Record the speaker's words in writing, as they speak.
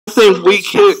thing we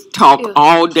could talk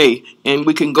all day and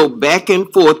we can go back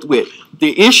and forth with.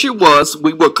 The issue was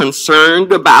we were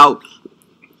concerned about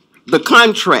the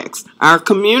contracts. Our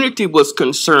community was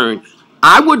concerned.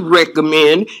 I would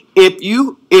recommend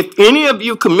if any of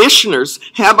you commissioners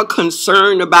have a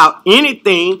concern about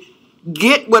anything,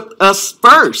 get with us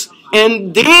first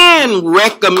and then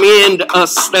recommend a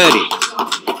study,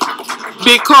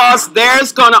 because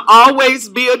there's going to always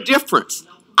be a difference.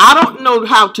 I don't know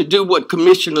how to do what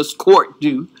commissioners court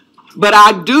do, but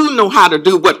I do know how to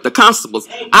do what the constables.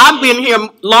 I've been here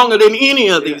longer than any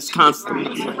of these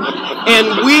constables,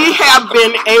 and we have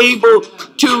been able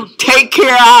to take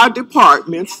care of our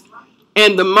departments.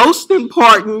 And the most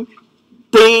important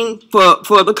thing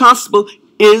for the constable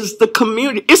is the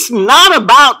community. It's not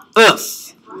about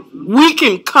us. We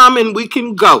can come and we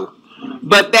can go,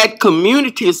 but that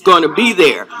community is going to be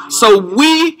there. So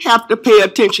we have to pay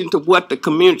attention to what the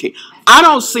community. I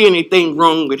don't see anything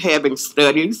wrong with having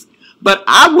studies, but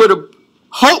I would have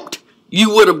hoped you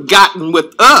would have gotten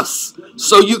with us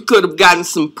so you could have gotten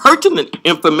some pertinent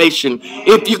information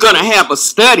if you're going to have a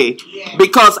study,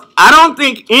 because I don't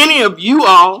think any of you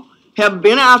all have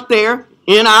been out there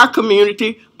in our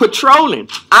community patrolling.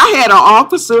 I had an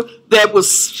officer that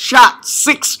was shot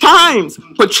 6 times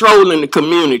patrolling the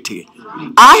community.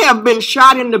 I have been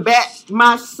shot in the back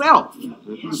myself.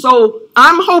 So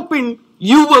I'm hoping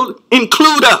you will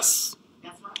include us.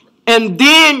 And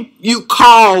then you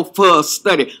call for a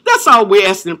study. That's all we're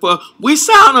asking for. We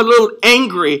sound a little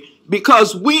angry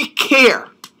because we care.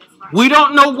 We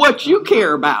don't know what you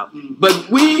care about, but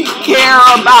we care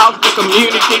about the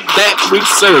community that we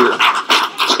serve.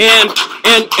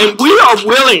 And we are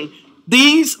willing.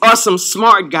 These are some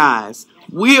smart guys.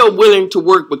 We are willing to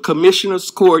work with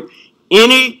Commissioner's Court.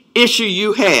 Any issue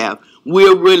you have,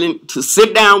 we're willing to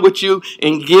sit down with you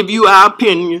and give you our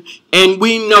opinion. And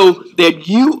we know that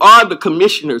you are the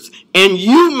commissioners and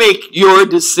you make your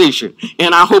decision.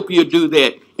 And I hope you'll do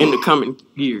that in the coming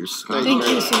years. Thank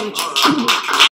you so much.